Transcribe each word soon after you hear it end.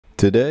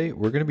Today,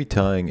 we're going to be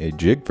tying a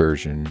jig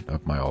version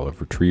of my olive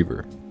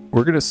retriever.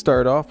 We're going to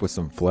start off with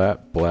some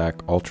flat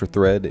black ultra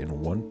thread in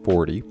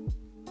 140.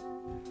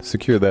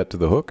 Secure that to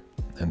the hook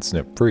and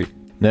snip free.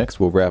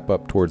 Next, we'll wrap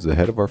up towards the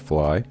head of our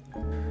fly.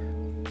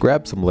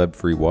 Grab some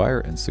lead-free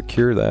wire and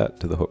secure that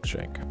to the hook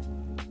shank.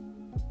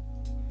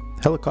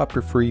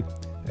 Helicopter free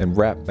and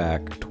wrap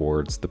back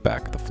towards the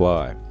back of the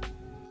fly.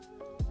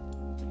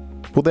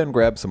 We'll then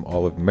grab some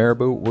olive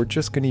marabou. We're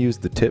just going to use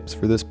the tips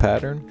for this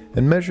pattern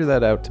and measure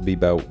that out to be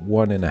about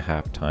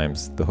 1.5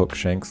 times the hook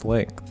shank's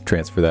length.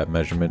 Transfer that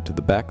measurement to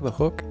the back of the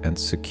hook and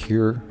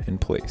secure in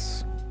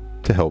place.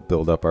 To help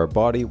build up our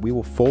body, we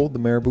will fold the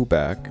marabou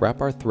back, wrap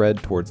our thread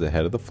towards the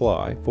head of the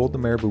fly, fold the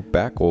marabou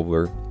back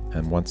over,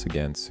 and once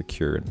again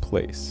secure in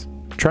place.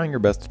 Trying your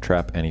best to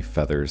trap any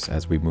feathers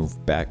as we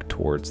move back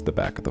towards the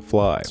back of the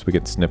fly. So we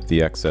can snip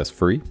the excess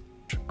free.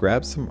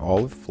 Grab some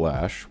olive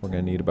flash, we're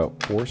going to need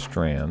about 4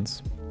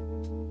 strands,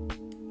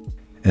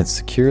 and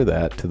secure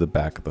that to the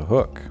back of the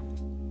hook.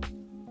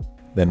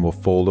 Then we'll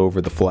fold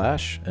over the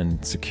flash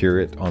and secure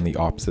it on the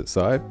opposite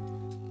side.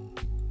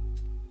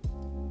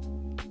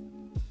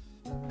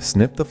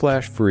 Snip the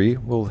flash free,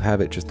 we'll have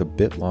it just a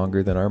bit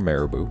longer than our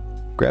marabou.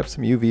 Grab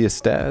some UV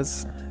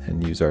Estaz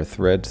and use our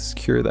thread to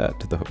secure that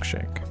to the hook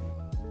shank.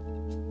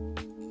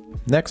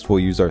 Next, we'll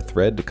use our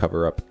thread to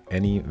cover up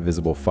any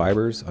visible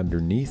fibers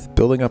underneath,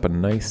 building up a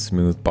nice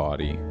smooth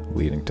body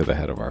leading to the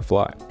head of our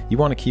fly. You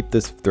want to keep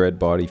this thread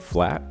body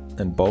flat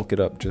and bulk it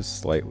up just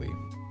slightly.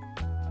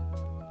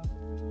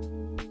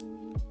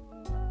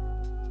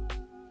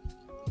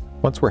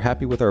 Once we're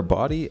happy with our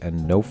body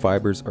and no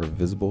fibers are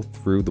visible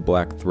through the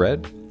black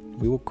thread,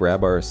 we will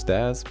grab our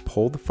Estaz,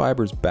 pull the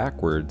fibers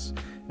backwards,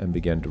 and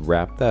begin to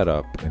wrap that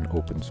up in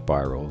open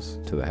spirals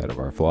to the head of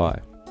our fly.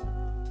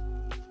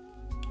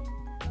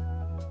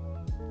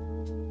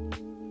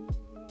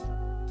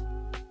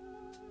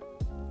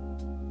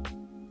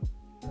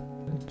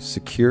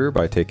 Secure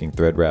by taking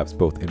thread wraps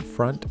both in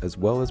front as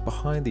well as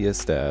behind the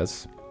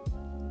Estaz,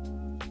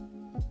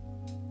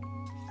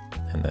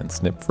 and then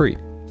snip free.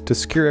 To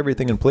secure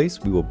everything in place,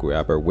 we will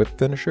grab our whip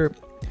finisher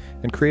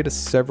and create a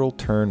several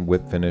turn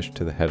whip finish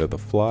to the head of the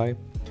fly.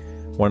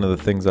 One of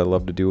the things I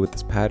love to do with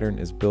this pattern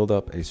is build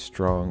up a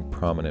strong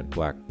prominent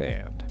black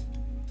band.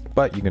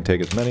 But you can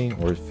take as many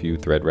or as few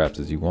thread wraps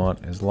as you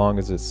want, as long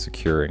as it's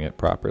securing it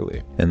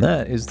properly. And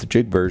that is the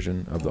jig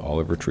version of the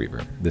olive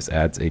retriever. This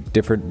adds a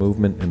different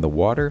movement in the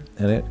water,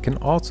 and it can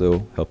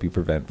also help you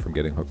prevent from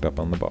getting hooked up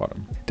on the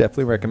bottom.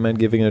 Definitely recommend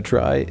giving it a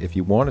try. If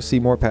you want to see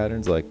more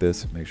patterns like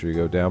this, make sure you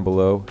go down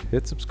below,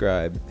 hit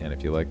subscribe, and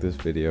if you like this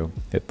video,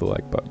 hit the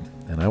like button.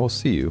 And I will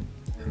see you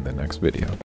in the next video.